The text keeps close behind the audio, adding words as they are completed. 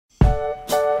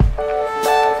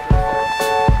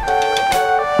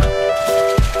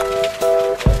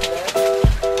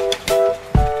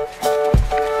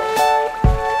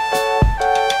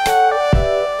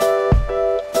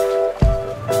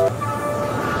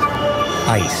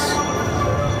Ice,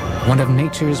 one of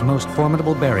nature's most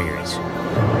formidable barriers.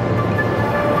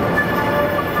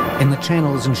 In the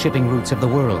channels and shipping routes of the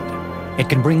world, it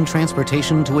can bring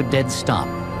transportation to a dead stop.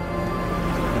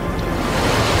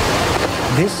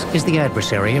 This is the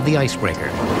adversary of the icebreaker.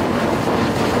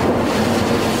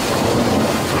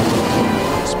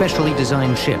 Specially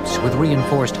designed ships with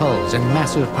reinforced hulls and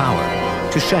massive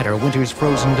power to shatter winter's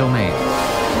frozen domain.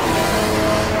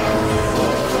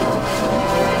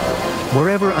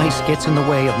 Wherever ice gets in the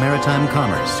way of maritime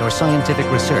commerce or scientific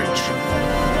research,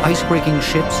 ice-breaking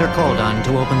ships are called on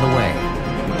to open the way.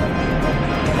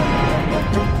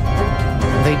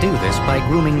 They do this by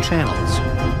grooming channels,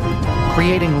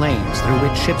 creating lanes through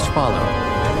which ships follow.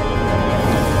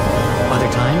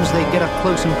 Other times they get up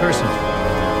close and personal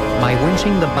by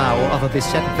winching the bow of a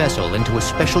beset vessel into a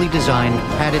specially designed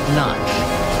padded notch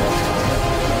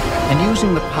and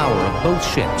using the power of both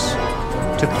ships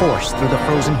to force through the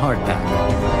frozen hardpack.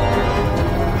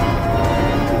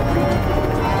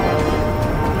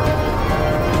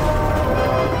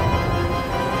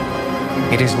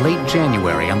 It is late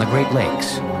January on the Great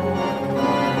Lakes.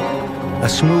 A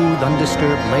smooth,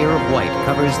 undisturbed layer of white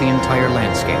covers the entire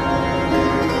landscape.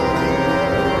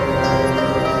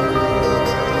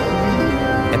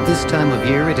 At this time of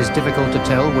year, it is difficult to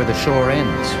tell where the shore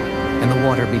ends and the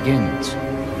water begins.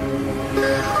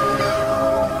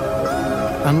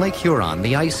 On Lake Huron,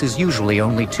 the ice is usually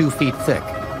only 2 feet thick.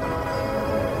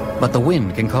 But the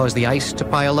wind can cause the ice to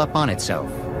pile up on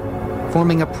itself,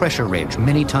 forming a pressure ridge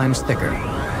many times thicker.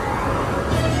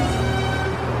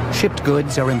 Shipped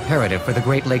goods are imperative for the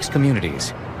Great Lakes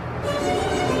communities.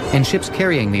 And ships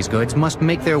carrying these goods must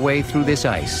make their way through this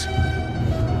ice.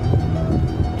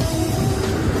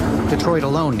 Detroit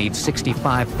alone needs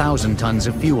 65,000 tons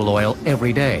of fuel oil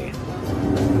every day,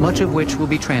 much of which will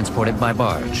be transported by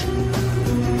barge.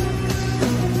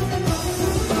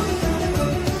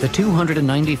 The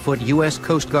 290-foot U.S.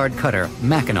 Coast Guard cutter,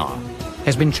 Mackinac,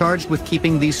 has been charged with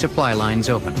keeping these supply lines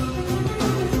open.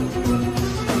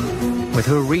 With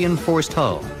her reinforced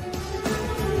hull,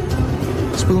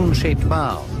 spoon-shaped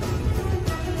bow,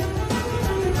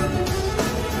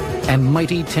 and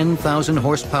mighty 10,000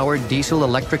 horsepower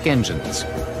diesel-electric engines,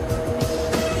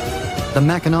 the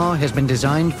Mackinac has been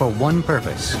designed for one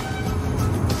purpose: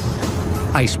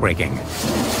 ice-breaking.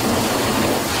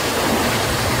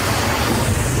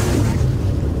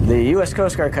 The U.S.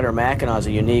 Coast Guard cutter Mackinac is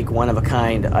a unique,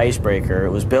 one-of-a-kind icebreaker. It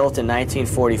was built in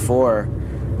 1944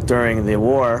 during the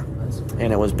war,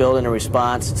 and it was built in a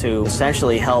response to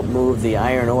essentially help move the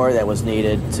iron ore that was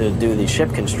needed to do the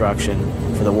ship construction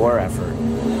for the war effort.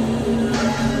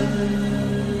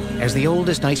 As the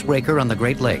oldest icebreaker on the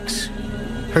Great Lakes,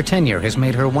 her tenure has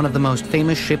made her one of the most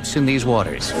famous ships in these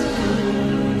waters.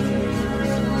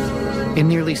 In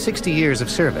nearly 60 years of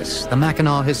service, the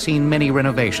Mackinac has seen many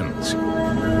renovations.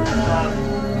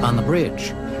 On the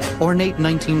bridge, ornate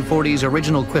 1940s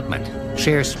original equipment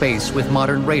shares space with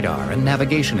modern radar and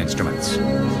navigation instruments.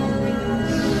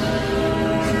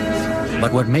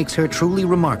 But what makes her truly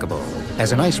remarkable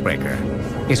as an icebreaker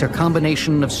is her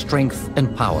combination of strength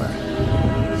and power.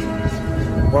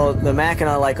 Well, the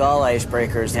Mackinac, like all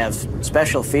icebreakers, have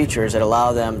special features that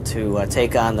allow them to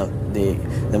take on the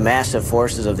massive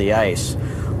forces of the ice.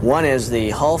 One is the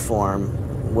hull form,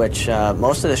 which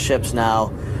most of the ships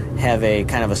now have a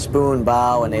kind of a spoon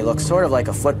bow, and they look sort of like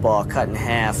a football cut in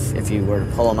half if you were to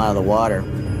pull them out of the water.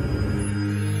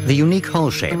 The unique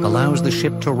hull shape allows the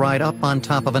ship to ride up on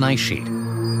top of an ice sheet,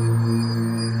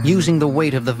 using the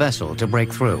weight of the vessel to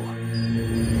break through.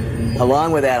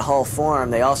 Along with that hull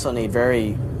form, they also need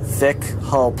very thick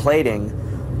hull plating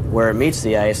where it meets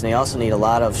the ice, and they also need a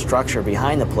lot of structure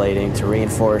behind the plating to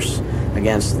reinforce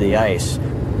against the ice.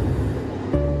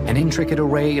 An intricate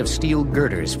array of steel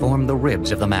girders form the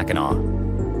ribs of the Mackinac.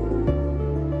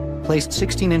 Placed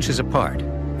 16 inches apart,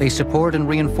 they support and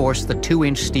reinforce the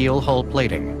 2-inch steel hull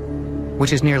plating,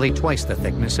 which is nearly twice the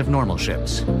thickness of normal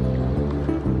ships.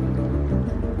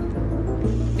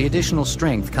 The additional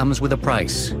strength comes with a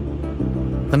price.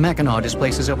 The Mackinac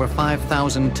displaces over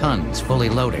 5,000 tons fully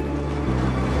loaded.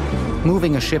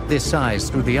 Moving a ship this size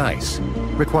through the ice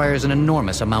requires an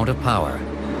enormous amount of power.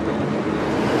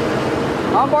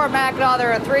 On board Mackinac,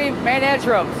 there are 3 main edge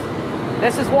rooms.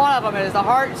 This is one of them. It is the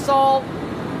heart and soul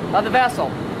of the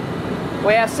vessel.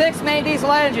 We have 6 main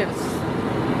diesel engines.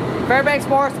 Fairbanks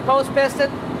Morse post piston,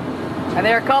 and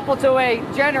they are coupled to a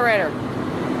generator.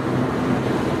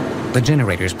 The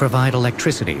generators provide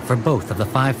electricity for both of the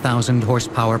 5,000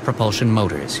 horsepower propulsion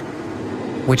motors,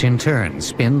 which in turn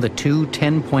spin the 2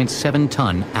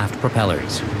 10.7-ton aft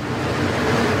propellers.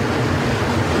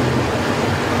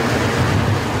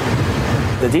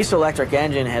 The diesel-electric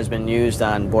engine has been used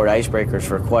on board icebreakers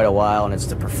for quite a while, and it's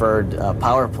the preferred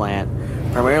power plant,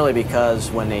 primarily because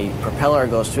when the propeller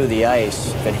goes through the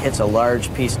ice, if it hits a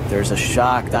large piece, there's a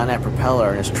shock on that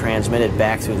propeller and it's transmitted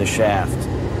back through the shaft.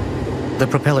 The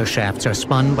propeller shafts are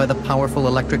spun by the powerful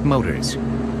electric motors,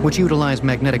 which utilize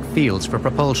magnetic fields for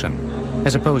propulsion,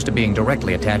 as opposed to being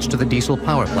directly attached to the diesel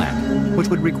power plant, which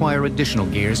would require additional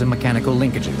gears and mechanical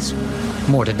linkages.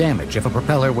 More to damage if a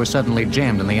propeller were suddenly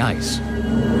jammed in the ice.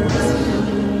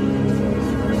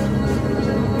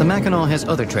 The Mackinac has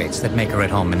other traits that make her at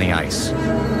home in the ice.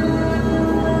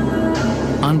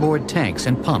 Onboard tanks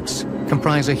and pumps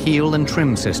comprise a heel and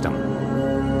trim system.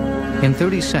 In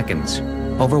 30 seconds,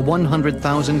 over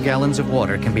 100,000 gallons of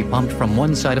water can be pumped from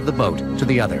one side of the boat to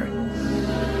the other.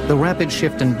 The rapid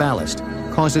shift in ballast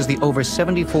causes the over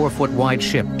 74-foot wide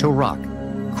ship to rock,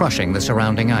 crushing the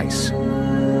surrounding ice.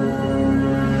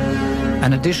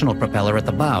 An additional propeller at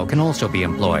the bow can also be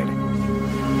employed.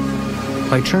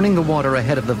 By churning the water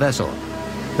ahead of the vessel,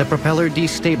 the propeller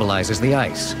destabilizes the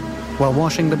ice while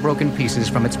washing the broken pieces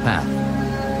from its path.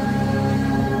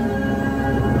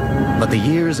 But the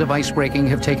years of icebreaking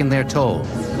have taken their toll,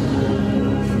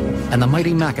 and the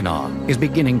mighty Mackinac is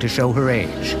beginning to show her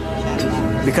age.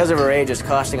 Because of her age, it's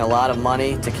costing a lot of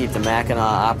money to keep the Mackinac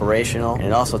operational, and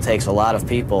it also takes a lot of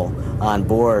people on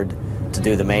board to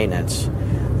do the maintenance.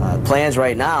 Plans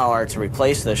right now are to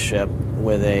replace this ship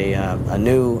with a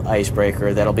new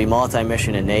icebreaker that'll be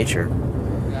multi-mission in nature.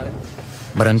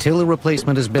 But until a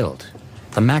replacement is built,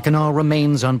 the Mackinac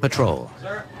remains on patrol.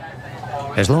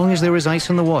 As long as there is ice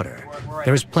in the water,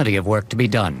 there is plenty of work to be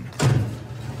done.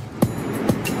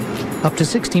 Up to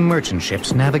 60 merchant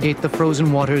ships navigate the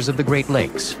frozen waters of the Great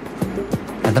Lakes,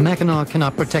 and the Mackinac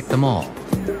cannot protect them all.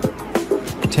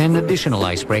 10 additional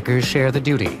icebreakers share the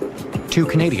duty: 2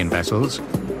 Canadian vessels,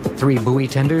 3 buoy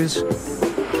tenders,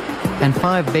 and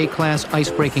 5 Bay-class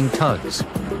icebreaking tugs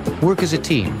work as a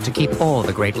team to keep all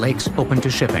the Great Lakes open to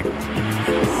shipping.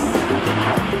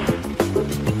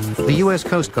 The U.S.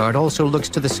 Coast Guard also looks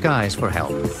to the skies for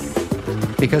help,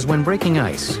 because when breaking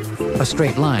ice, a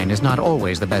straight line is not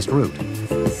always the best route.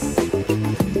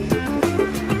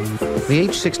 The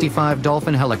H-65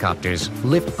 Dolphin helicopters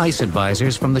lift ice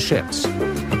advisors from the ships.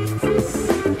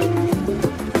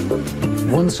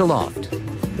 Once aloft,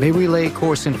 they relay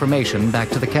course information back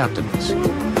to the captains.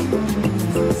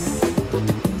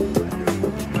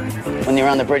 When you're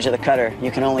on the bridge of the cutter, you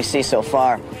can only see so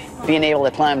far. Being able to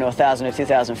climb to 1,000 or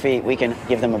 2,000 feet, we can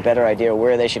give them a better idea of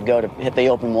where they should go to hit the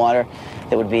open water.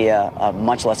 That would be a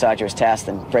much less arduous task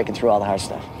than breaking through all the hard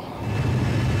stuff.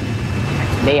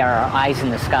 They are our eyes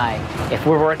in the sky. If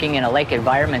we're working in a lake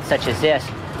environment such as this,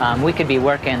 we could be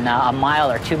working a mile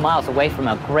or 2 miles away from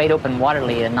a great open water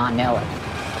lead and not know it.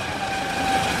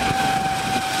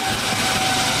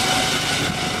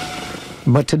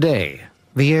 But today,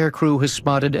 the air crew has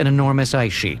spotted an enormous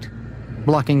ice sheet,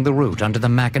 blocking the route onto the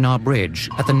Mackinac Bridge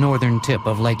at the northern tip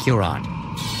of Lake Huron.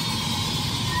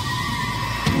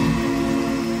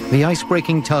 The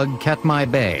ice-breaking tug Katmai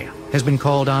Bay has been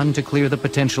called on to clear the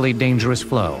potentially dangerous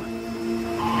flow.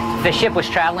 If the ship was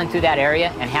traveling through that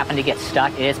area and happened to get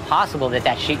stuck, it is possible that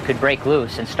that sheet could break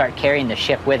loose and start carrying the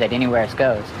ship with it anywhere it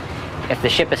goes. If the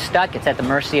ship is stuck, it's at the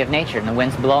mercy of nature, and the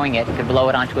wind's blowing it. It could blow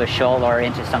it onto a shoal or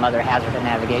into some other hazard of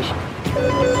navigation.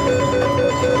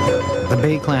 The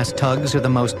Bay-class tugs are the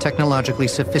most technologically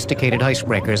sophisticated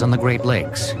icebreakers on the Great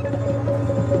Lakes.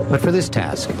 But for this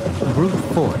task, brute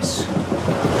force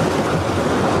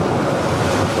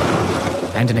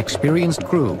and an experienced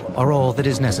crew are all that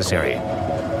is necessary.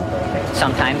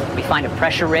 Sometimes we find a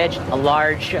pressure ridge, a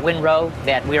large windrow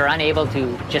that we are unable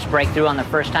to just break through on the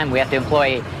first time. We have to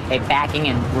employ a backing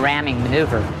and ramming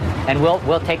maneuver. And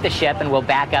we'll take the ship and we'll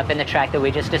back up in the track that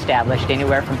we just established,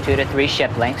 anywhere from 2 to 3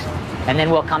 ship lengths. And then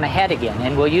we'll come ahead again,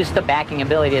 and we'll use the backing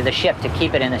ability of the ship to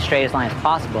keep it in the straightest line as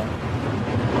possible.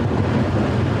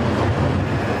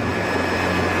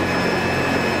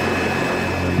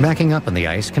 Backing up in the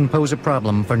ice can pose a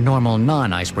problem for normal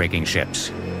non-icebreaking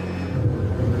ships.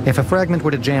 If a fragment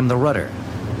were to jam the rudder,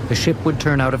 the ship would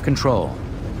turn out of control.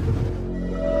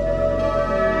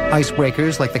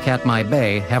 Icebreakers like the Katmai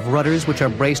Bay have rudders which are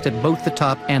braced at both the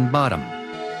top and bottom.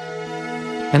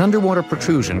 An underwater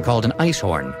protrusion called an ice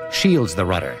horn shields the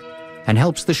rudder and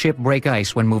helps the ship break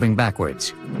ice when moving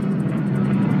backwards.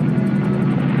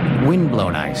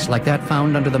 Wind-blown ice, like that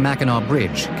found under the Mackinac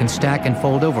Bridge, can stack and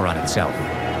fold over on itself,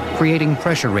 creating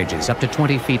pressure ridges up to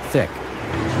 20 feet thick.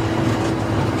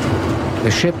 The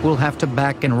ship will have to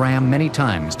back and ram many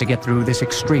times to get through this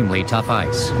extremely tough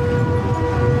ice.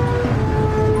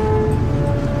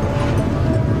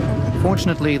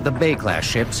 Fortunately, the Bay-class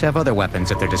ships have other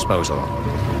weapons at their disposal.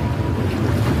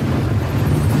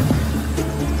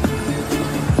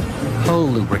 Hull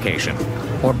lubrication,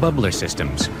 or bubbler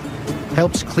systems,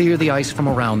 helps clear the ice from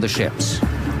around the ships.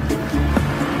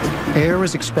 Air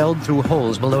is expelled through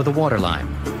holes below the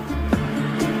waterline.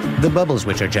 The bubbles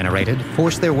which are generated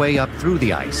force their way up through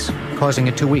the ice, causing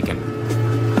it to weaken.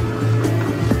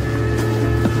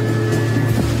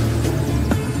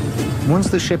 Once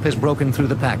the ship has broken through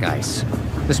the pack ice,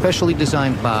 the specially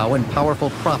designed bow and powerful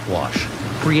prop wash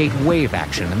create wave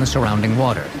action in the surrounding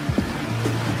water.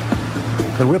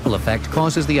 The ripple effect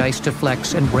causes the ice to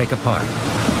flex and break apart.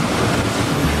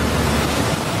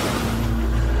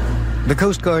 The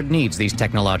Coast Guard needs these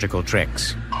technological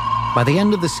tricks. By the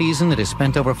end of the season, it has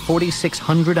spent over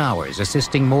 4,600 hours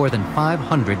assisting more than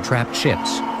 500 trapped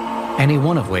ships, any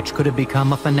one of which could have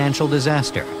become a financial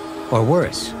disaster, or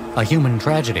worse, a human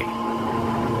tragedy.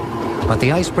 But the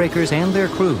icebreakers and their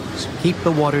crews keep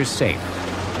the waters safe.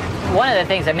 One of the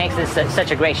things that makes this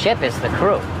such a great ship is the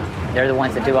crew. They're the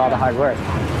ones that do all the hard work.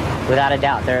 Without a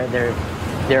doubt,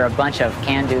 they're a bunch of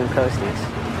can-do coasties.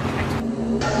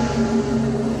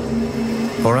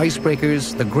 For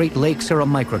icebreakers, the Great Lakes are a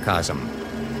microcosm.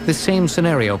 This same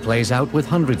scenario plays out with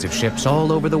hundreds of ships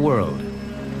all over the world.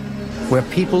 Where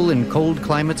people in cold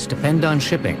climates depend on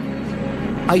shipping,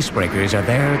 icebreakers are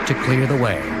there to clear the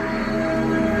way.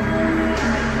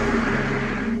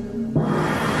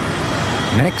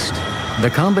 Next, the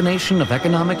combination of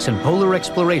economics and polar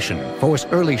exploration forced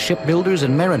early shipbuilders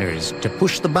and mariners to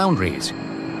push the boundaries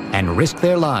and risk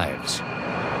their lives.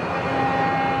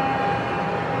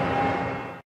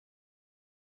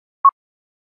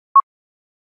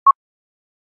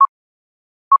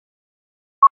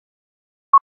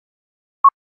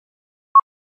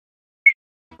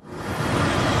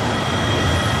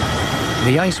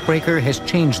 The icebreaker has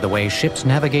changed the way ships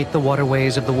navigate the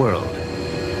waterways of the world.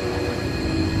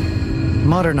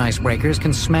 Modern icebreakers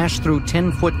can smash through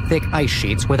 10-foot thick ice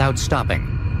sheets without stopping.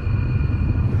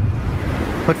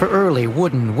 But for early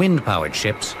wooden, wind-powered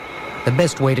ships, the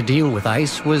best way to deal with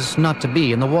ice was not to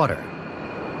be in the water.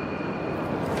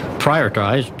 Prior to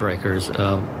icebreakers,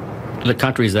 the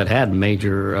countries that had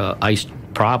major ice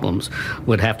problems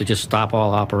would have to just stop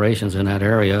all operations in that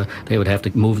area. They would have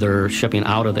to move their shipping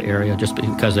out of the area just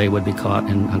because they would be caught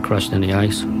and crushed in the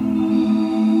ice.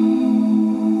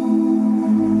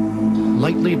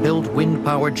 Lightly built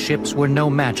wind-powered ships were no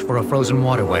match for a frozen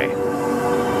waterway.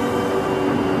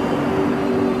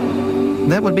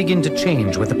 That would begin to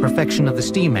change with the perfection of the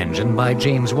steam engine by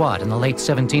James Watt in the late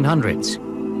 1700s,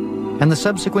 and the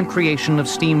subsequent creation of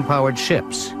steam-powered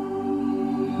ships.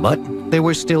 But there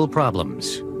were still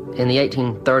problems. In the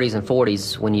 1830s and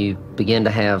 40s, when you begin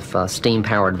to have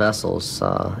steam-powered vessels,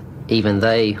 even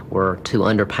they were too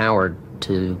underpowered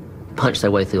to punch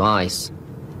their way through ice.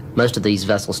 Most of these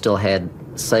vessels still had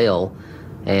sail,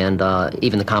 and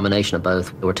even the combination of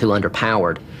both were too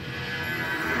underpowered.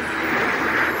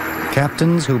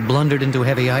 Captains who blundered into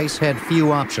heavy ice had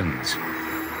few options.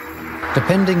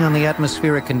 Depending on the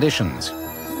atmospheric conditions,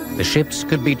 the ships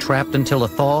could be trapped until a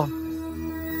thaw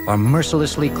or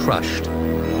mercilessly crushed.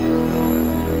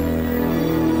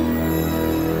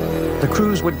 The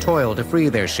crews would toil to free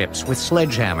their ships with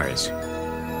sledgehammers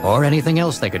or anything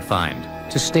else they could find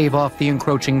to stave off the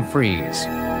encroaching freeze.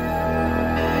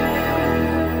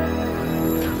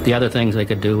 The other things they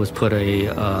could do was put a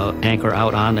anchor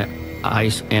out on the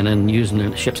ice and then using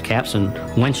the ship's capstan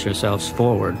winch yourselves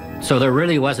forward. So there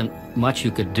really wasn't much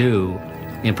you could do.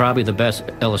 And probably the best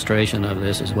illustration of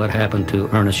this is what happened to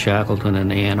Ernest Shackleton in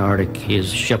the Antarctic.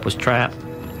 His ship was trapped,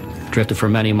 drifted for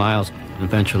many miles.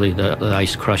 Eventually the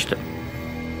ice crushed it.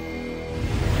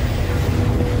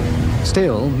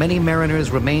 Still, many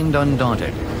mariners remained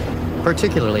undaunted,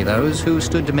 particularly those who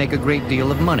stood to make a great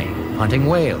deal of money hunting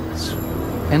whales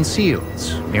and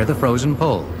seals near the frozen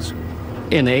poles.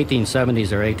 In the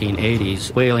 1870s or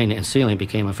 1880s, whaling and sealing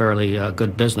became a fairly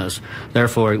good business.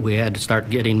 Therefore, we had to start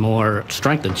getting more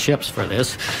strengthened ships for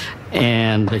this,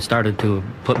 and they started to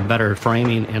put better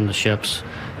framing in the ships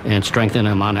and strengthen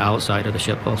them on the outside of the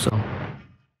ship also.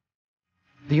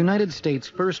 The United States'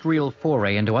 first real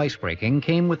foray into icebreaking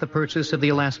came with the purchase of the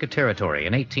Alaska Territory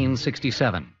in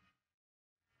 1867.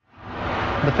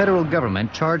 The federal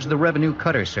government charged the Revenue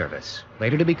Cutter Service,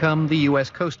 later to become the U.S.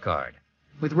 Coast Guard,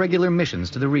 with regular missions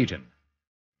to the region.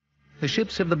 The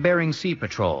ships of the Bering Sea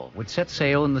Patrol would set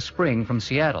sail in the spring from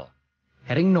Seattle.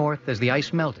 Heading north as the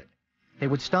ice melted, they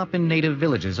would stop in native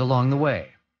villages along the way.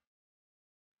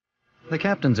 The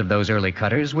captains of those early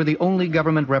cutters were the only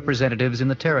government representatives in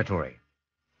the territory.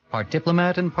 Part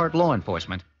diplomat and part law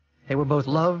enforcement, they were both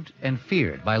loved and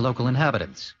feared by local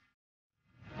inhabitants.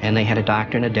 and they had a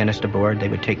doctor and a dentist aboard. They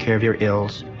would take care of your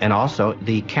ills. And also,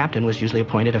 the captain was usually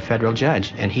appointed a federal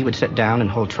judge, and he would sit down and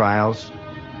hold trials,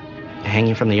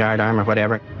 hanging from the yardarm or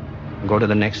whatever, go to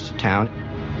the next town.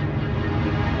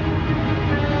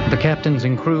 The captains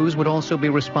and crews would also be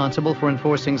responsible for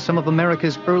enforcing some of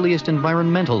America's earliest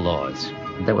environmental laws.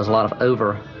 There was a lot of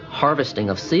over-harvesting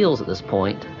of seals at this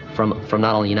point from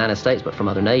not only the United States, but from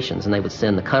other nations, and they would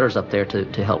send the cutters up there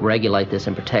to help regulate this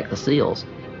and protect the seals.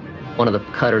 One of the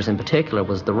cutters in particular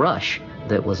was the Rush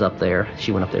that was up there.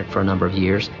 She went up there for a number of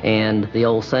years, and the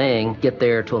old saying, get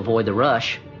there to avoid the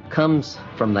rush, comes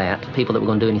from that. People that were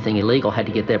going to do anything illegal had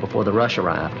to get there before the rush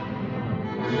arrived.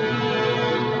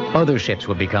 Other ships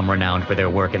would become renowned for their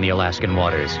work in the Alaskan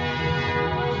waters.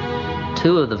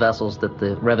 Two of the vessels that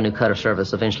the Revenue Cutter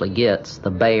Service eventually gets,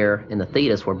 the Bear and the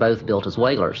Thetis, were both built as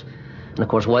whalers. And of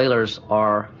course, whalers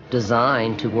are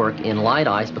designed to work in light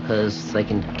ice because they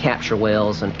can capture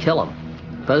whales and kill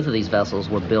them. Both of these vessels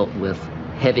were built with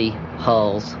heavy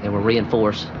hulls and were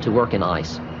reinforced to work in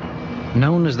ice.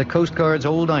 Known as the Coast Guard's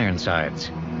Old Ironsides,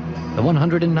 the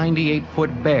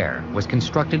 198-foot Bear was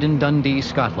constructed in Dundee,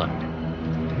 Scotland.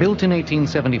 Built in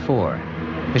 1874,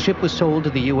 the ship was sold to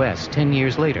the U.S. 10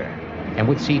 years later and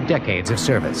would see decades of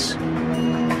service.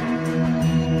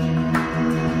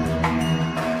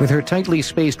 With her tightly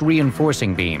spaced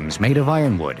reinforcing beams made of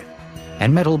ironwood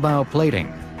and metal bow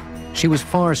plating, she was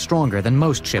far stronger than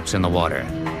most ships in the water.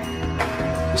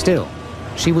 Still,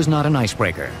 she was not an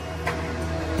icebreaker.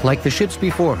 Like the ships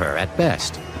before her, at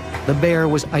best, the Bear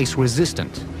was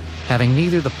ice-resistant, having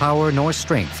neither the power nor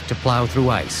strength to plow through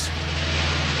ice.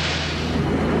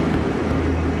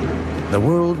 The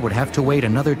world would have to wait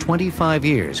another 25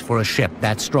 years for a ship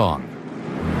that strong.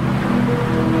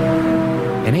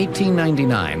 In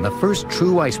 1899, the first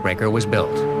true icebreaker was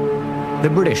built. The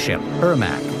British ship,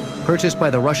 Ermac, purchased by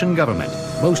the Russian government,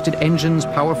 boasted engines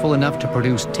powerful enough to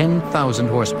produce 10,000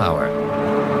 horsepower.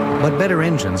 But better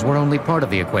engines were only part of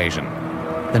the equation.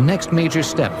 The next major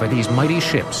step for these mighty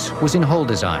ships was in hull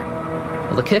design.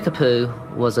 Well, the Kickapoo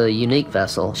was a unique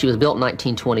vessel. She was built in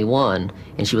 1921,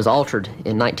 and she was altered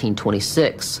in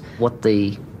 1926. What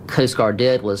the Coast Guard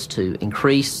did was to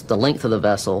increase the length of the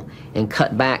vessel and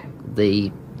cut back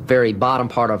the very bottom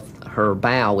part of her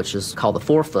bow, which is called the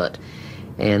forefoot.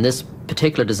 And this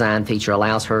particular design feature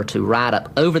allows her to ride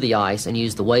up over the ice and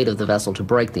use the weight of the vessel to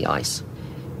break the ice.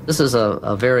 This is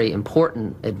a very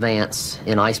important advance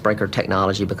in icebreaker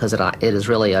technology because it is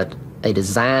really a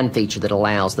design feature that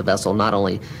allows the vessel not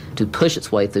only to push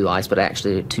its way through ice, but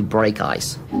actually to break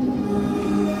ice.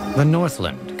 The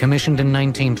Northland, commissioned in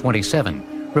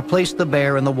 1927, replaced the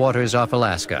Bear in the waters off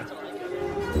Alaska.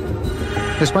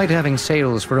 Despite having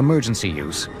sails for emergency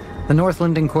use, the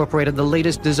Northland incorporated the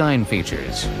latest design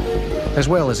features, as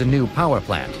well as a new power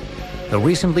plant, the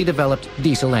recently developed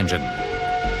diesel engine.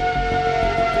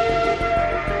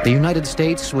 The United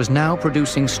States was now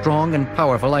producing strong and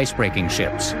powerful ice-breaking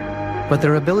ships, but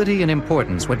their ability and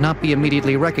importance would not be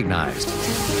immediately recognized.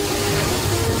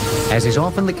 As is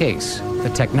often the case,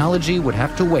 the technology would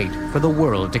have to wait for the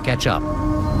world to catch up.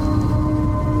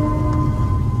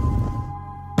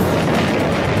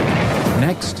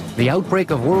 Next, the outbreak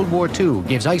of World War II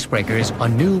gives icebreakers a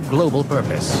new global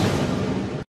purpose.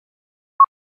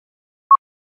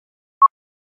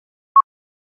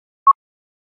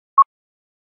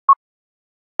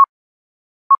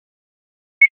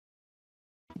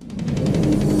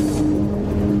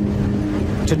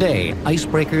 Today,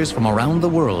 icebreakers from around the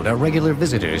world are regular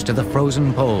visitors to the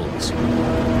frozen poles.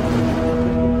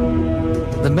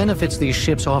 The benefits these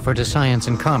ships offer to science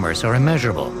and commerce are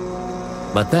immeasurable,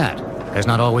 but that has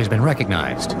not always been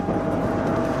recognized.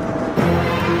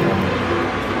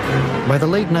 By the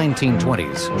late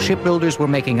 1920s, shipbuilders were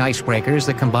making icebreakers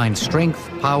that combined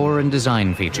strength, power, and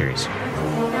design features.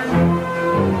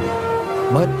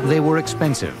 But they were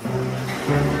expensive.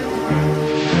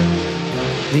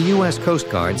 The U.S. Coast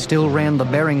Guard still ran the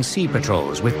Bering Sea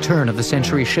patrols with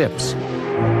turn-of-the-century ships.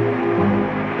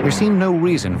 There seemed no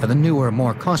reason for the newer,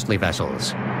 more costly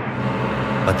vessels.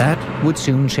 But that would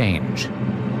soon change.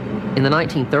 In the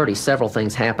 1930s, several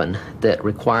things happened that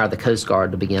require the Coast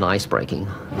Guard to begin icebreaking.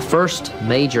 The first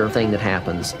major thing that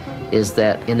happens is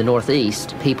that in the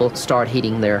Northeast, people start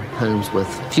heating their homes with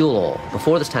fuel oil.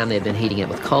 Before this time, they had been heating it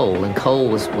with coal, and coal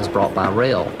was brought by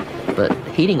rail. But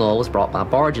heating oil was brought by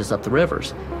barges up the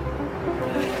rivers.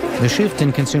 The shift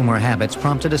in consumer habits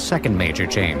prompted a second major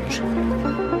change.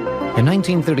 In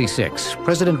 1936,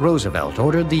 President Roosevelt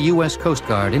ordered the U.S. Coast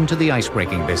Guard into the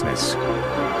icebreaking business.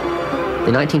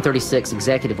 The 1936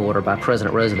 executive order by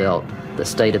President Roosevelt that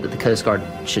stated that the Coast Guard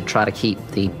should try to keep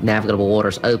the navigable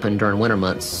waters open during winter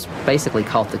months basically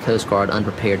caught the Coast Guard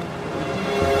unprepared.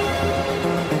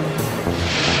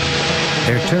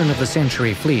 Their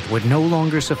turn-of-the-century fleet would no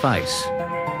longer suffice.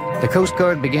 The Coast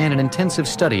Guard began an intensive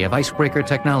study of icebreaker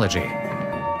technology.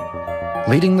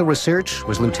 Leading the research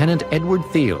was Lieutenant Edward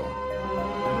Thiel,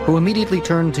 who immediately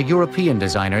turned to European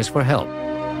designers for help.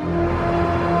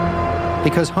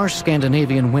 Because harsh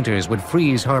Scandinavian winters would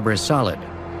freeze harbors solid,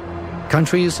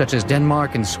 countries such as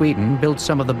Denmark and Sweden built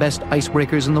some of the best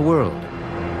icebreakers in the world.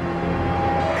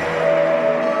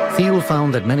 Thiel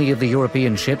found that many of the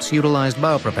European ships utilized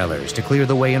bow propellers to clear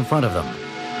the way in front of them,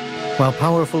 while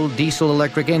powerful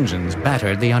diesel-electric engines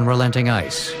battered the unrelenting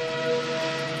ice.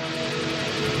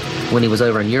 When he was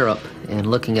over in Europe and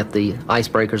looking at the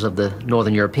icebreakers of the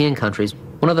northern European countries,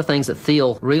 one of the things that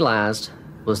Thiel realized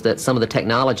was that some of the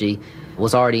technology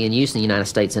was already in use in the United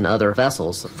States in other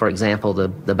vessels. For example,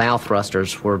 the bow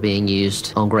thrusters were being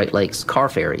used on Great Lakes car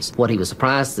ferries. What he was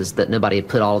surprised is that nobody had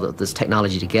put all of this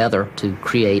technology together to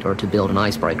create or to build an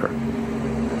icebreaker.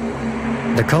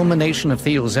 The culmination of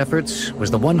Thiel's efforts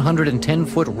was the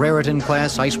 110-foot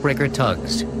Raritan-class icebreaker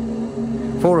tugs.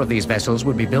 4 of these vessels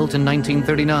would be built in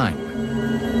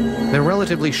 1939. Their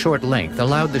relatively short length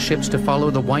allowed the ships to follow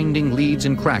the winding leads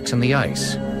and cracks in the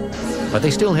ice, but they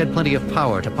still had plenty of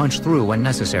power to punch through when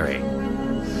necessary.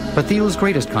 But Thiel's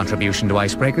greatest contribution to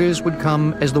icebreakers would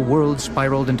come as the world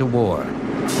spiraled into war.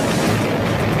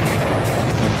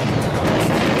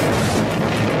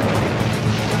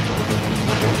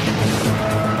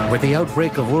 With the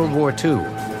outbreak of World War II,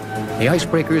 the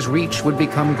icebreaker's reach would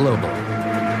become global.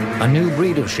 A new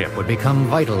breed of ship would become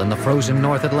vital in the frozen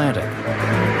North Atlantic.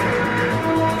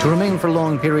 To remain for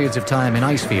long periods of time in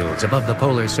ice fields above the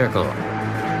polar circle,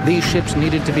 these ships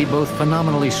needed to be both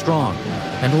phenomenally strong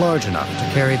and large enough to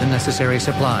carry the necessary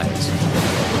supplies.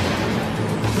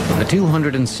 The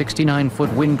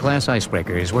 269-foot Wind-class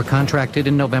icebreakers were contracted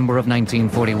in November of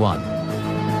 1941.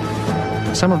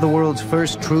 Some of the world's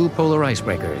first true polar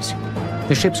icebreakers,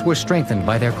 the ships were strengthened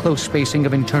by their close spacing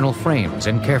of internal frames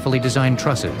and carefully designed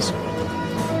trusses.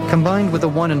 Combined with a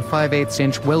 1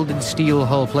 5/8-inch welded steel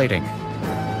hull plating,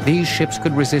 these ships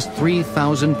could resist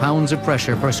 3,000 pounds of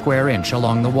pressure per square inch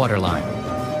along the waterline.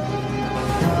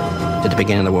 At the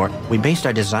beginning of the war, we based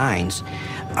our designs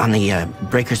on the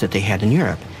breakers that they had in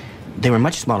Europe. They were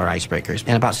much smaller icebreakers,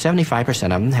 and about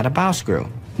 75% of them had a bow screw.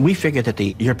 We figured that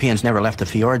the Europeans never left the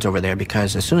fjords over there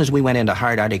because as soon as we went into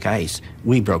hard Arctic ice,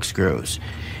 we broke screws.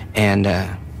 And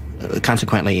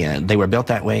consequently, they were built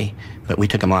that way, but we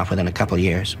took them off within a couple of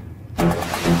years.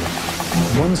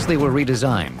 Once they were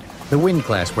redesigned, the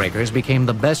Wind-class breakers became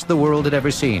the best the world had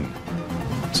ever seen.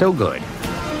 So good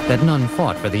that none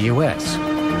fought for the U.S.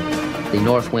 The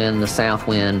north wind, the south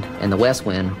wind, and the west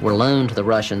wind were loaned to the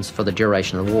Russians for the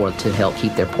duration of the war to help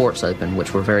keep their ports open,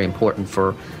 which were very important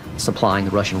for supplying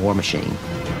the Russian war machine.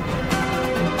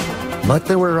 But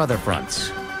there were other fronts.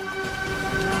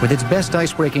 With its best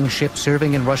ice-breaking ships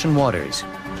serving in Russian waters,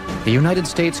 the United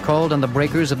States called on the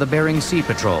breakers of the Bering Sea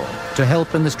Patrol to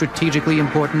help in the strategically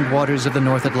important waters of the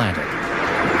North Atlantic.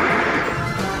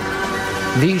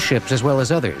 These ships, as well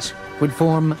as others, would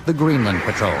form the Greenland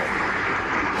Patrol.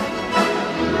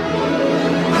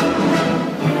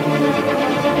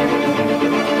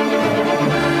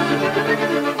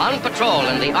 On patrol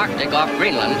in the Arctic off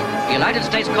Greenland, the United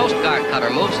States Coast Guard cutter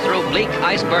moves through bleak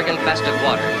iceberg-infested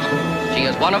waters. She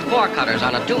is one of 4 cutters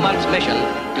on a 2-month mission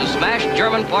to smash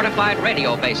German fortified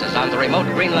radio bases on the remote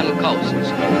Greenland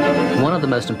coasts. One of the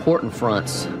most important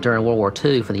fronts during World War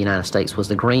II for the United States was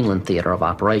the Greenland theater of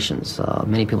operations.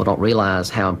 Many people don't realize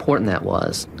how important that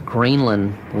was.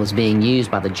 Greenland was being used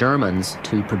by the Germans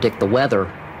to predict the weather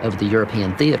over the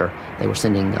European theater. They were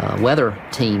sending weather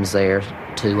teams there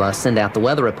to send out the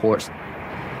weather reports.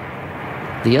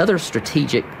 The other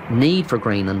strategic need for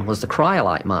Greenland was the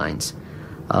cryolite mines.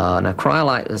 Now,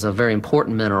 cryolite is a very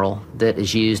important mineral that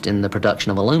is used in the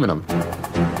production of aluminum.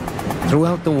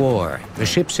 Throughout the war, the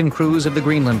ships and crews of the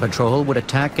Greenland Patrol would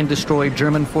attack and destroy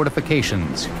German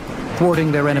fortifications,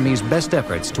 thwarting their enemies' best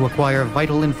efforts to acquire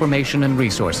vital information and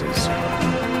resources.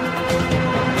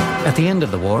 At the end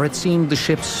of the war, it seemed the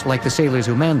ships, like the sailors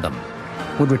who manned them,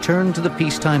 would return to the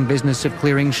peacetime business of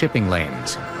clearing shipping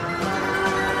lanes.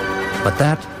 But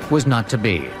that was not to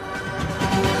be.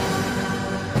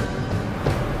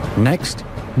 Next,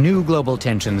 new global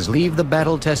tensions leave the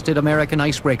battle-tested American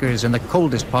icebreakers in the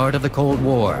coldest part of the Cold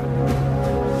War,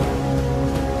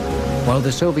 while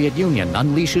the Soviet Union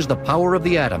unleashes the power of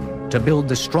the atom to build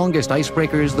the strongest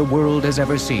icebreakers the world has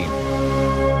ever seen.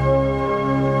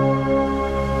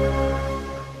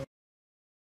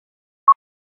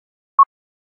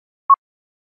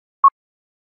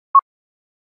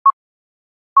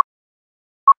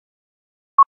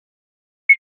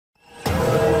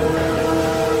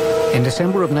 In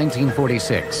December of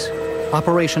 1946,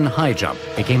 Operation High Jump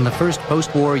became the first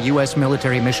post-war U.S.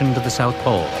 military mission to the South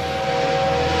Pole.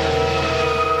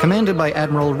 Commanded by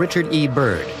Admiral Richard E.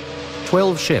 Byrd,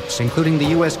 12 ships, including the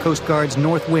U.S. Coast Guard's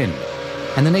North Wind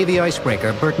and the Navy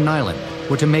icebreaker Burton Island,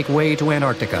 were to make way to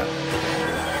Antarctica.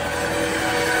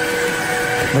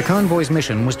 The convoy's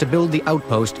mission was to build the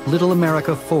outpost Little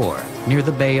America 4 near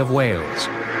the Bay of Whales.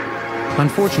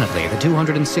 Unfortunately, the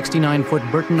 269-foot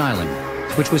Burton Island,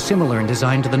 which was similar in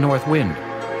design to the North Wind,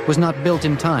 was not built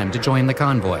in time to join the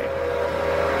convoy.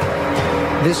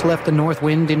 This left the North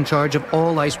Wind in charge of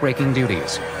all icebreaking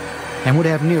duties and would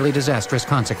have nearly disastrous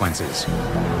consequences.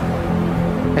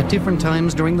 At different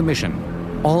times during the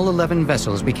mission, all 11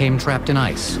 vessels became trapped in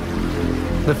ice.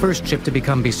 The first ship to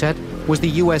become beset was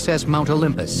the USS Mount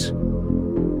Olympus.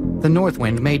 The North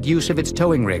Wind made use of its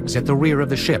towing rigs at the rear of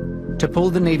the ship to pull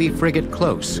the Navy frigate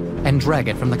close and drag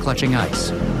it from the clutching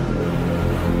ice.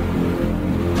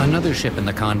 Another ship in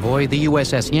the convoy, the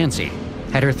USS Yancey,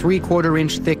 had her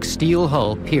 3/4-inch thick steel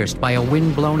hull pierced by a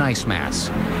wind-blown ice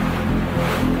mass.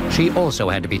 She also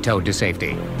had to be towed to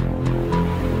safety.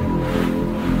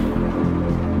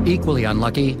 Equally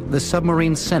unlucky, the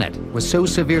submarine Senate was so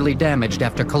severely damaged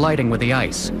after colliding with the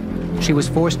ice, she was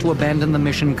forced to abandon the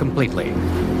mission completely.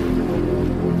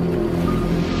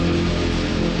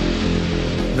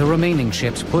 The remaining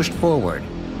ships pushed forward,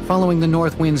 following the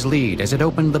North Wind's lead as it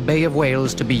opened the Bay of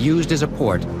Whales to be used as a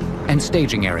port and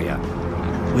staging area.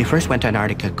 We first went to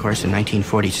Antarctica, of course, in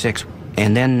 1946,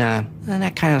 and then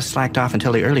that kind of slacked off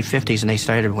until the early 50s, and they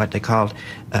started what they called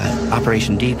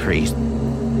Operation Deep Freeze.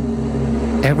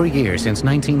 Every year since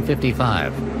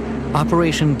 1955,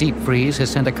 Operation Deep Freeze has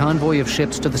sent a convoy of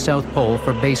ships to the South Pole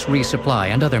for base resupply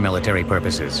and other military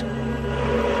purposes.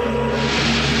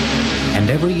 And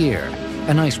every year,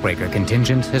 an icebreaker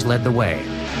contingent has led the way.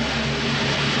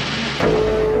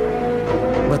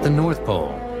 But the North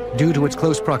Pole, due to its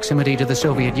close proximity to the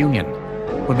Soviet Union,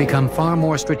 would become far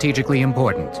more strategically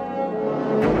important.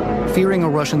 Fearing a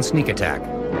Russian sneak attack,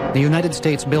 the United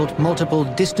States built multiple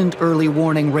distant early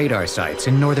warning radar sites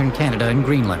in northern Canada and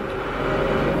Greenland.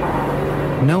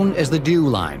 Known as the Dew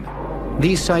Line,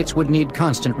 these sites would need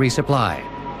constant resupply.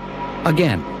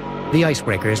 Again, the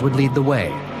icebreakers would lead the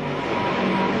way.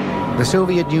 The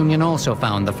Soviet Union also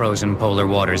found the frozen polar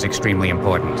waters extremely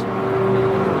important.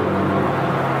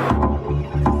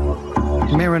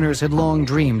 Mariners had long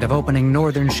dreamed of opening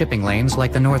northern shipping lanes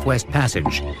like the Northwest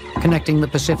Passage, connecting the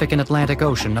Pacific and Atlantic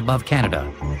Ocean above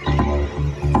Canada.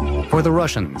 For the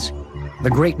Russians,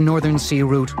 the Great Northern Sea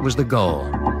Route was the goal.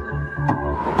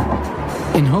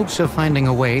 In hopes of finding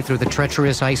a way through the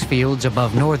treacherous ice fields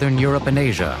above northern Europe and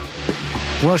Asia,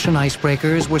 Russian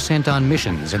icebreakers were sent on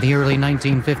missions in the early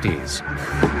 1950s.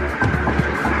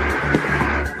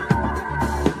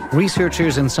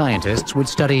 Researchers and scientists would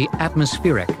study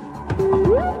atmospheric,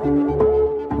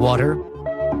 water,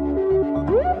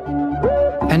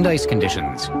 and ice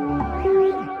conditions.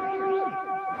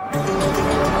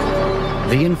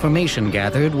 The information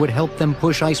gathered would help them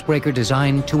push icebreaker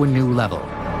design to a new level.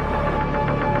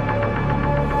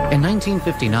 In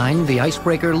 1959, the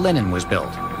icebreaker Lenin was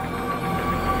built.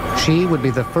 She would be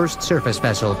the first surface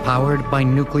vessel powered by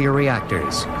nuclear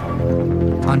reactors.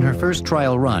 On her first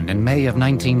trial run in May of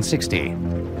 1960,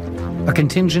 a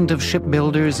contingent of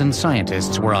shipbuilders and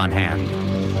scientists were on hand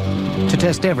to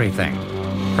test everything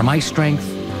from ice strength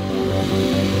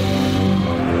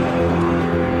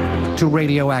to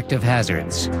radioactive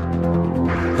hazards.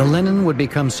 The Lenin would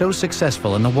become so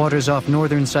successful in the waters off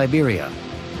northern Siberia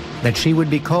that she would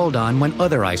be called on when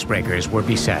other icebreakers were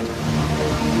beset.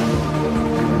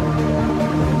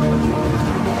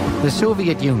 The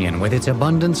Soviet Union, with its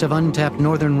abundance of untapped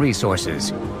northern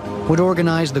resources, would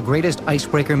organize the greatest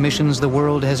icebreaker missions the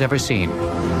world has ever seen.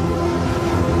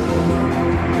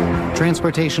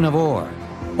 Transportation of ore,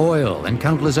 oil, and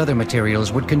countless other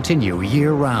materials would continue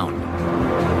year-round.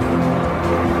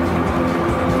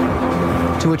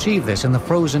 To achieve this in the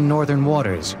frozen northern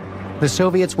waters, the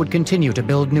Soviets would continue to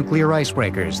build nuclear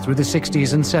icebreakers through the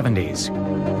 60s and 70s.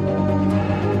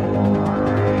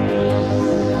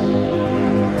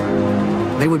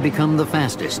 They would become the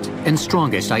fastest and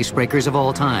strongest icebreakers of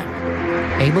all time,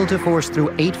 able to force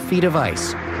through 8 feet of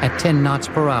ice at 10 knots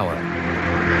per hour.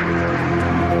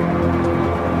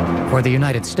 For the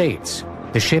United States,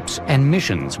 the ships and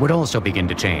missions would also begin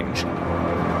to change.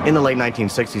 In the late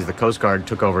 1960s, the Coast Guard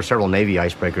took over several Navy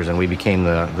icebreakers, and we became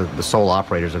the sole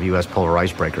operators of U.S. polar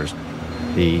icebreakers.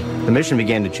 The mission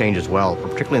began to change as well,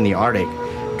 particularly in the Arctic,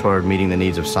 toward meeting the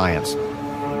needs of science.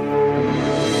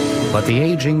 But the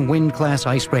aging wind-class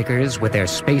icebreakers with their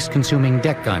space-consuming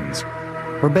deck guns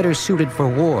were better suited for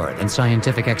war than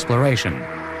scientific exploration.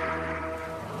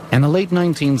 In the late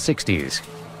 1960s,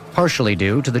 partially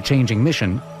due to the changing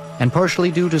mission and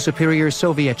partially due to superior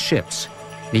Soviet ships,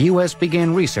 the U.S.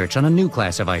 began research on a new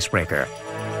class of icebreaker,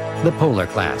 the polar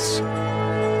class.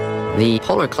 The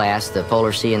polar class, the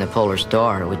Polar Sea and the Polar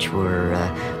Star, which were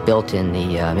built in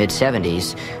the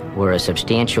mid-70s, were a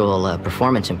substantial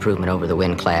performance improvement over the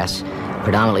Wind class,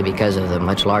 predominantly because of the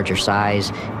much larger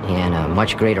size and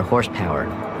much greater horsepower.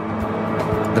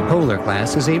 The polar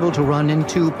class is able to run in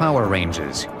 2 power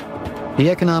ranges. The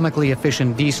economically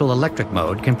efficient diesel-electric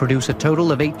mode can produce a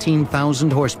total of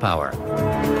 18,000 horsepower.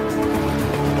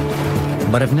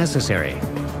 But if necessary,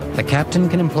 the captain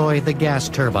can employ the gas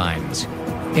turbines,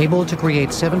 able to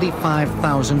create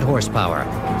 75,000 horsepower.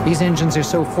 These engines are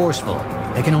so forceful,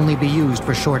 they can only be used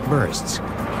for short bursts.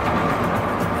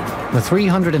 The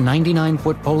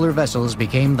 399-foot polar vessels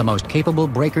became the most capable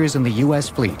breakers in the U.S.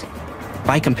 fleet.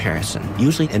 By comparison,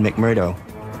 usually in McMurdo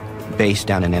base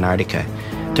down in Antarctica,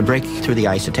 to break through the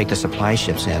ice to take the supply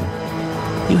ships in,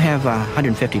 you have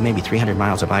 150, maybe 300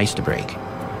 miles of ice to break.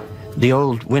 The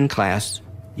old Wind class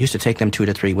used to take them 2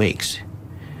 to 3 weeks.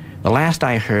 The last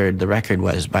I heard, the record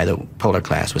was by the polar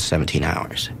class was 17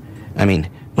 hours. I mean,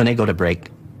 when they go to break,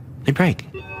 they break.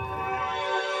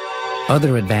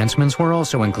 Other advancements were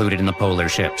also included in the polar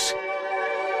ships.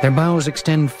 Their bows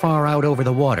extend far out over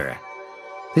the water.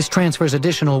 This transfers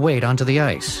additional weight onto the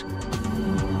ice.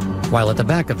 While at the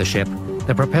back of the ship,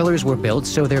 the propellers were built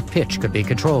so their pitch could be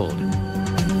controlled.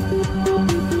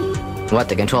 What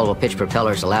the controllable pitch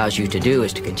propellers allows you to do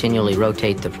is to continually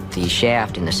rotate the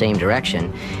shaft in the same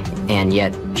direction and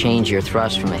yet change your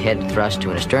thrust from a head thrust to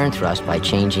an astern thrust by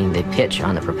changing the pitch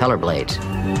on the propeller blades.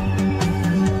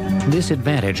 This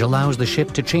advantage allows the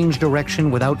ship to change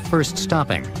direction without first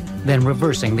stopping, then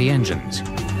reversing the engines.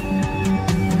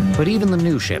 But even the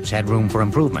new ships had room for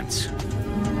improvements.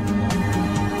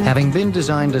 Having been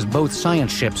designed as both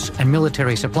science ships and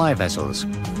military supply vessels,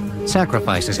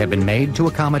 sacrifices have been made to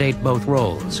accommodate both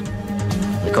roles.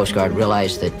 The Coast Guard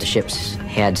realized that the ships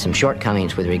had some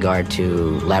shortcomings with regard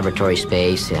to laboratory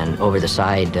space and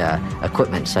over-the-side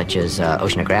equipment such as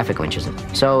oceanographic winches.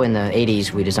 So in the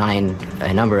 80s, we designed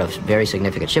a number of very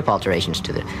significant ship alterations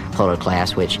to the polar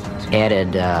class, which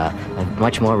added a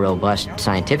much more robust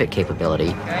scientific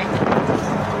capability.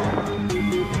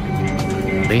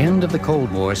 The end of the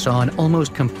Cold War saw an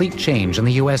almost complete change in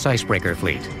the U.S. icebreaker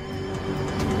fleet.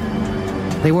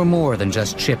 They were more than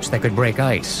just ships that could break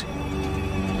ice.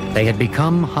 They had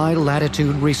become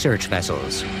high-latitude research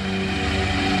vessels.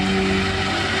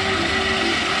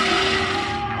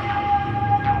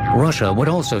 Russia would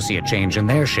also see a change in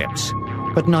their ships,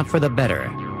 but not for the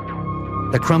better.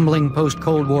 The crumbling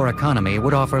post-Cold War economy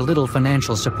would offer little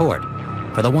financial support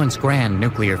for the once grand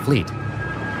nuclear fleet.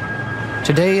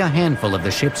 Today, a handful of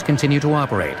the ships continue to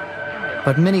operate,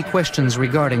 but many questions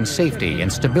regarding safety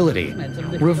and stability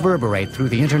reverberate through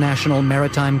the international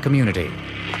maritime community.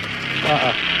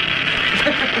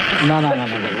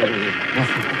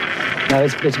 No,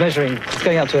 it's measuring. It's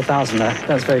going up to 1,000 there.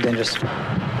 That's very dangerous.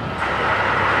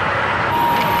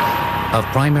 Of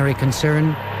primary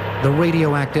concern, the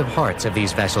radioactive hearts of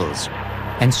these vessels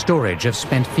and storage of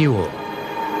spent fuel,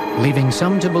 leaving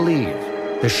some to believe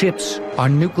the ships are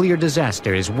nuclear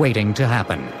disasters waiting to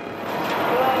happen.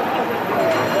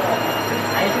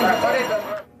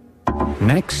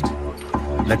 Next,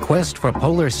 the quest for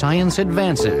polar science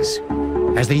advances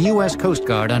as the U.S. Coast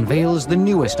Guard unveils the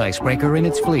newest icebreaker in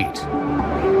its fleet.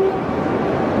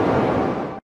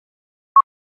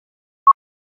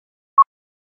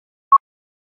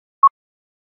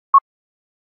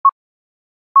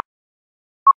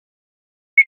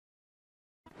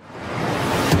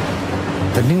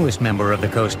 The newest member of the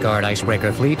Coast Guard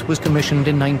icebreaker fleet was commissioned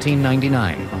in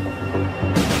 1999.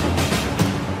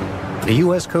 The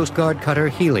U.S. Coast Guard cutter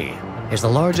Healy is the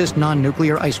largest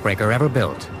non-nuclear icebreaker ever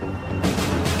built.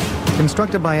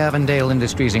 Constructed by Avondale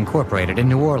Industries Incorporated in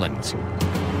New Orleans,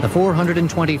 the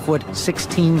 420-foot,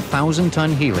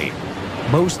 16,000-ton Healy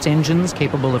boasts engines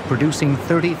capable of producing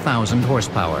 30,000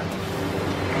 horsepower.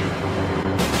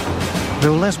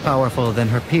 Though less powerful than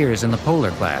her peers in the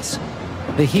polar class,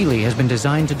 the Healy has been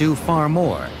designed to do far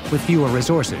more with fewer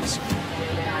resources.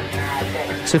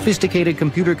 Sophisticated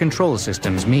computer control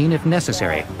systems mean, if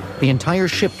necessary, the entire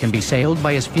ship can be sailed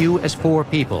by as few as 4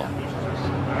 people.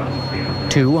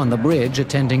 2 on the bridge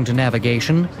attending to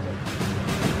navigation,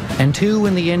 and 2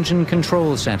 in the engine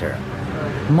control center,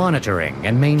 monitoring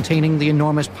and maintaining the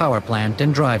enormous power plant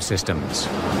and drive systems.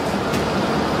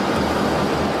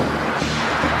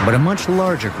 But a much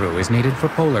larger crew is needed for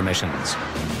polar missions.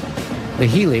 The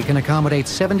Healy can accommodate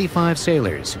 75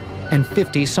 sailors, and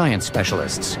 50 science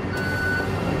specialists.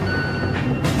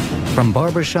 From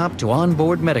barbershop to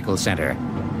onboard medical center,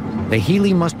 the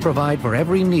Healy must provide for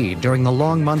every need during the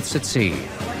long months at sea.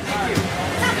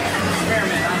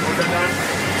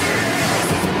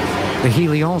 The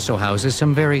Healy also houses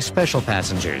some very special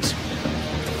passengers.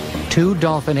 2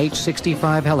 Dolphin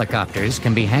H-65 helicopters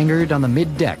can be hangared on the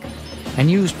mid-deck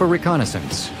and used for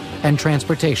reconnaissance and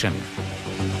transportation.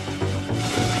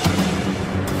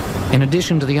 In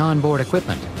addition to the onboard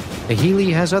equipment, the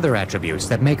Healy has other attributes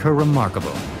that make her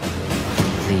remarkable.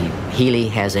 The Healy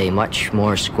has a much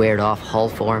more squared-off hull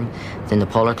form than the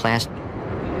Polar class.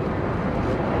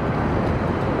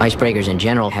 Icebreakers in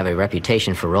general have a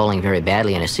reputation for rolling very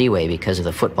badly in a seaway because of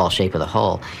the football shape of the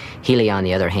hull. Healy, on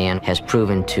the other hand, has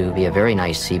proven to be a very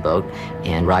nice seaboat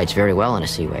and rides very well in a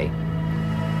seaway.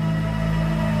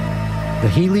 The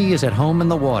Healy is at home in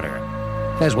the water,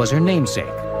 as was her namesake.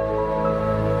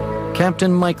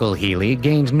 Captain Michael Healy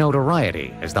gained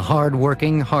notoriety as the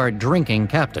hard-working, hard-drinking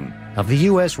captain of the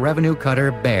U.S. revenue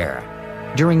cutter Bear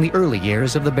during the early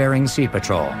years of the Bering Sea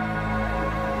Patrol.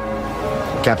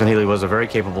 Captain Healy was a very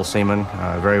capable seaman,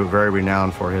 very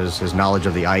renowned for his knowledge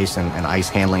of the ice and ice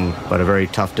handling, but a very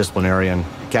tough disciplinarian.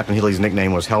 Captain Healy's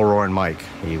nickname was Hell Roaring Mike.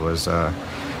 He was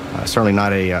certainly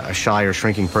not a shy or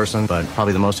shrinking person, but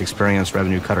probably the most experienced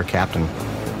revenue cutter captain.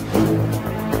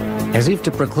 As if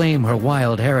to proclaim her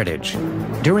wild heritage,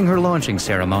 during her launching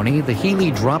ceremony, the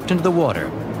Healy dropped into the water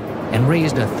and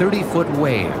raised a 30-foot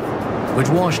wave, which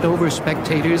washed over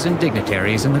spectators and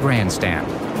dignitaries in the grandstand.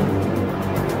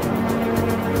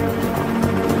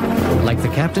 Like the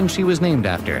captain she was named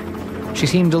after, she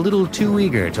seemed a little too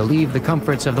eager to leave the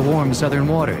comforts of the warm southern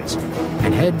waters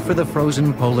and head for the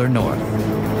frozen polar north.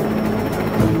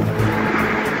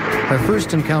 Her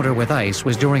first encounter with ice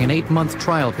was during an 8-month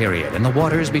trial period in the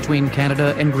waters between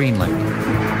Canada and Greenland.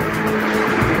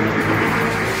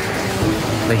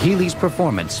 The Healy's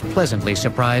performance pleasantly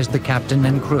surprised the captain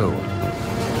and crew.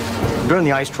 During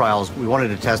the ice trials, we wanted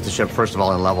to test the ship, first of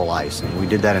all, in level ice. And we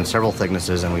did that in several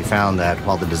thicknesses, and we found that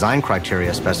while the design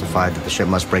criteria specified that the ship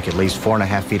must break at least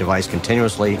 4.5 feet of ice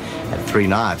continuously at 3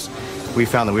 knots, we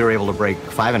found that we were able to break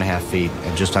 5.5 feet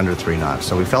at just under 3 knots.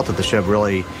 So we felt that the ship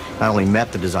really not only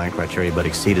met the design criteria, but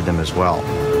exceeded them as well.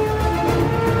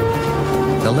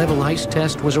 The level ice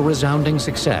test was a resounding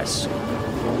success,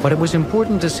 but it was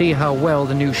important to see how well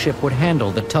the new ship would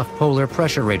handle the tough polar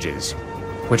pressure ridges,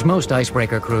 which most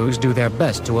icebreaker crews do their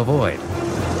best to avoid.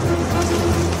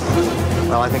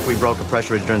 Well, I think we broke a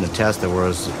pressure ridge during the test that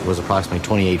was approximately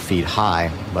 28 feet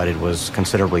high, but it was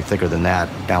considerably thicker than that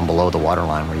down below the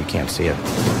waterline where you can't see it.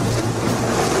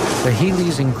 The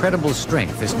Healy's incredible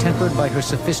strength is tempered by her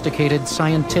sophisticated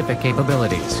scientific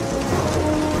capabilities.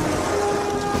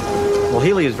 Well,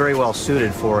 Healy is very well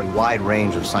suited for a wide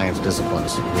range of science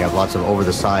disciplines. We have lots of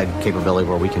over-the-side capability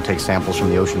where we can take samples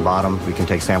from the ocean bottom, we can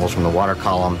take samples from the water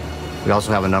column. We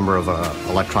also have a number of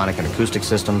electronic and acoustic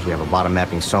systems. We have a bottom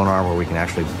mapping sonar where we can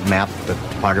actually map the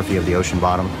topography of the ocean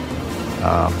bottom.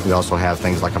 We also have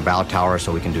things like a bow tower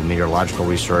so we can do meteorological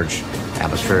research,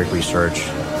 atmospheric research,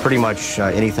 pretty much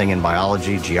anything in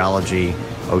biology, geology,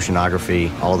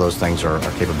 oceanography. All of those things are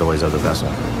capabilities of the vessel.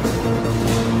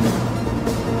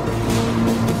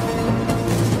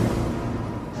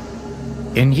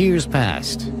 In years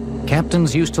past,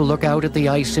 captains used to look out at the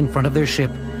ice in front of their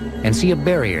ship and see a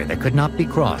barrier that could not be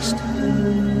crossed.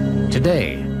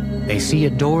 Today, they see a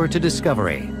door to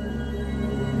discovery,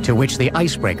 to which the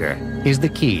icebreaker is the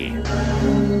key.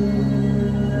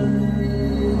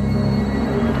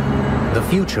 The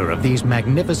future of these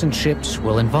magnificent ships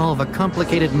will involve a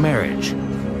complicated marriage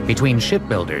between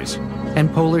shipbuilders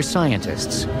and polar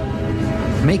scientists,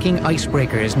 making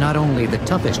icebreakers not only the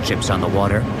toughest ships on the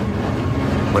water,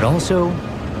 but also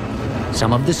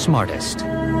some of the smartest.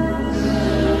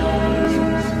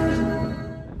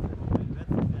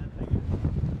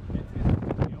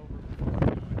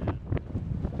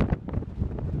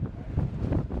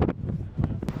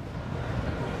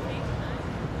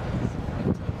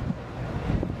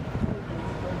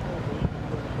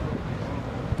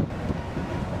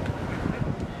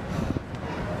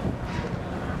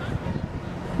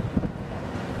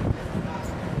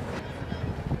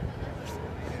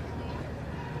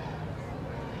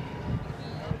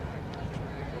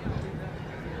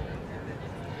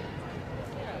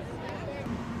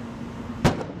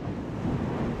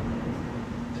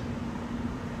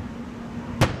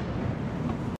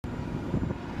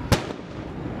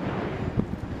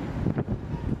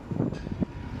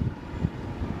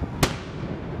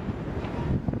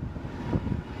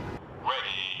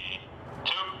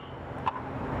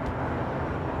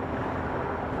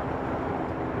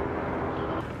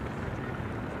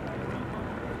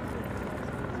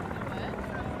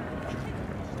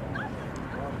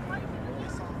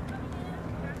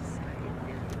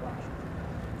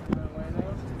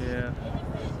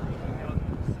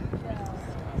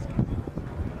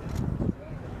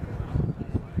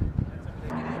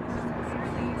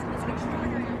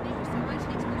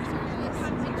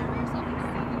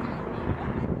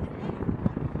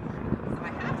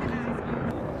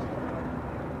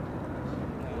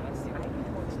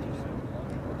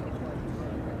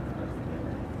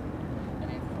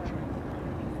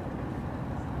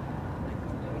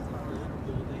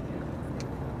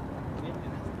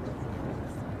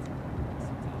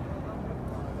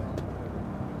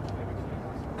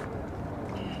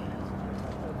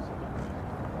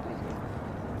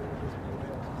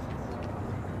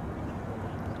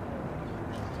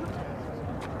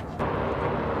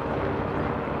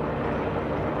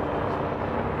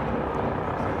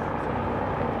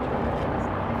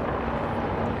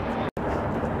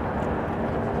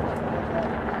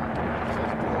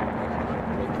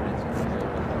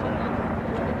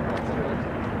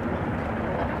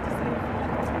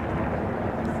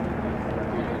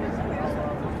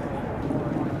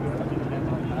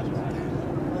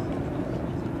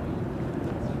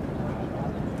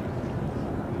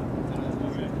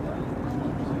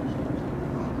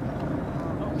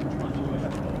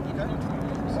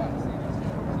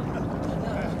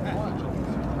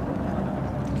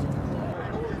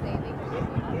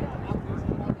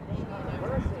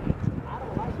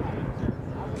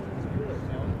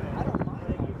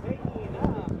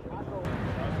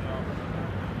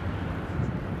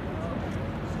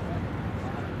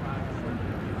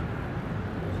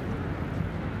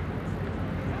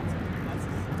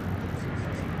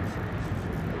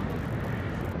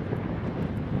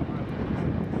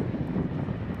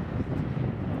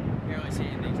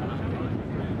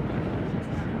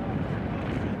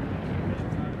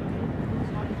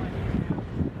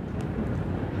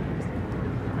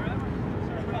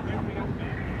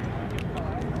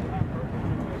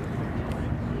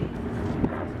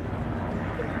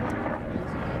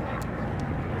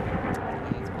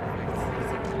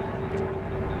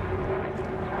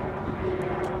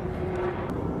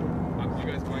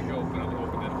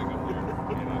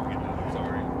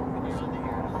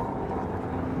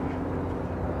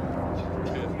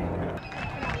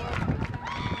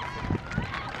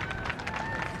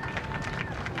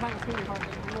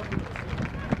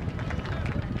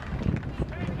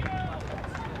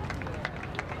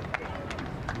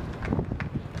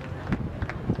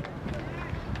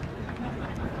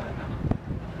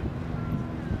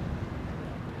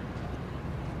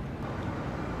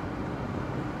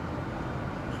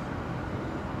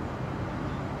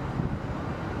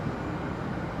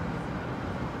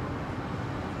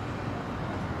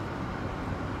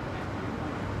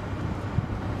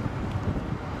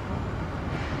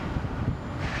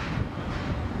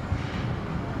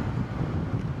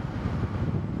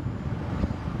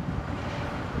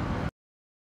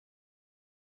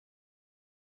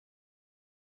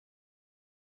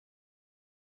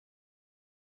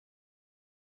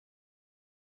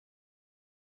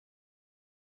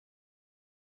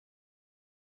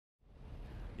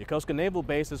 Yokosuka Naval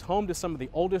Base is home to some of the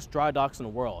oldest dry docks in the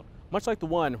world, much like the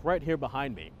one right here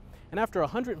behind me. And after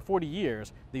 140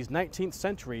 years, these 19th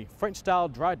century French-style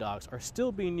dry docks are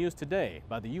still being used today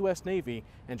by the U.S. Navy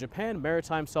and Japan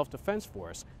Maritime Self-Defense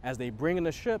Force as they bring in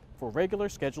a ship for regular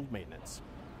scheduled maintenance.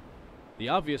 The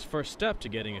obvious first step to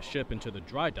getting a ship into the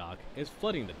dry dock is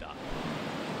flooding the dock.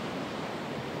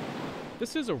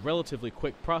 This is a relatively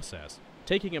quick process,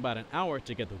 taking about an hour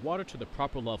to get the water to the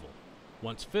proper level.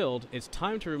 Once filled, it's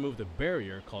time to remove the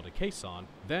barrier called a caisson,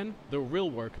 then the real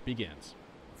work begins.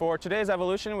 For today's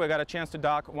evolution, we got a chance to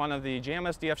dock one of the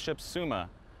JMSDF ships Suma.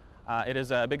 It is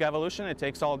a big evolution, it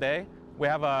takes all day. We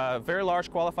have a very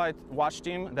large qualified watch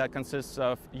team that consists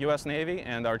of US Navy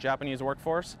and our Japanese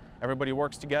workforce. Everybody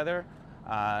works together.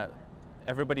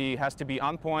 Everybody has to be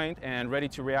on point and ready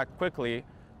to react quickly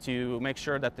to make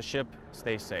sure that the ship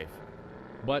stays safe.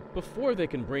 But before they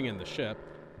can bring in the ship,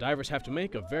 divers have to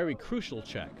make a very crucial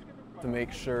check. To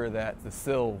make sure that the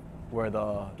sill where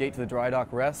the gate to the dry dock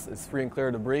rests is free and clear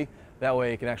of debris. That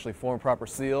way it can actually form proper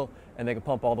seal and they can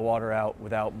pump all the water out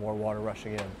without more water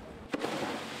rushing in.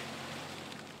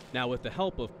 Now with the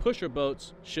help of pusher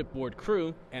boats, shipboard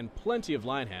crew, and plenty of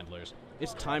line handlers,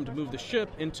 it's time to move the ship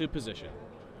into position.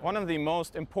 One of the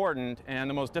most important and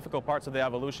the most difficult parts of the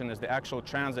evolution is the actual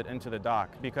transit into the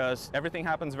dock, because everything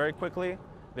happens very quickly.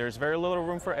 There's very little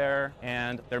room for error,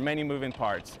 and there are many moving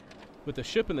parts. With the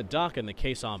ship in the dock and the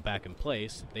caisson back in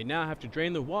place, they now have to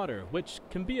drain the water, which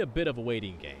can be a bit of a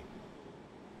waiting game.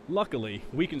 Luckily,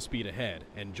 we can speed ahead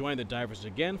and join the divers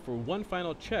again for one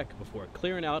final check before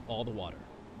clearing out all the water.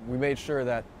 We made sure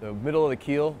that the middle of the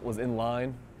keel was in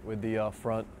line with the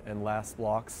front and last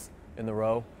blocks in the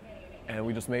row, and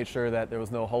we just made sure that there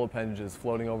was no hull appendages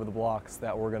floating over the blocks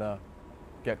that were going to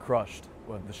get crushed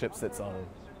when the ship sits on them.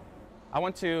 I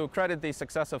want to credit the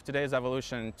success of today's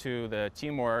evolution to the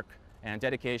teamwork and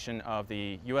dedication of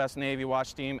the US Navy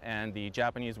watch team and the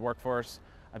Japanese workforce.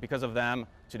 Because of them,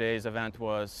 today's event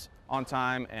was on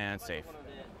time and safe.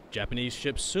 Japanese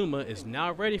ship Suma is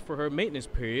now ready for her maintenance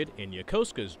period in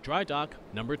Yokosuka's dry dock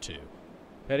number 2.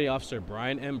 Petty Officer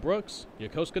Brian M. Brooks,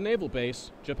 Yokosuka Naval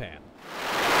Base, Japan.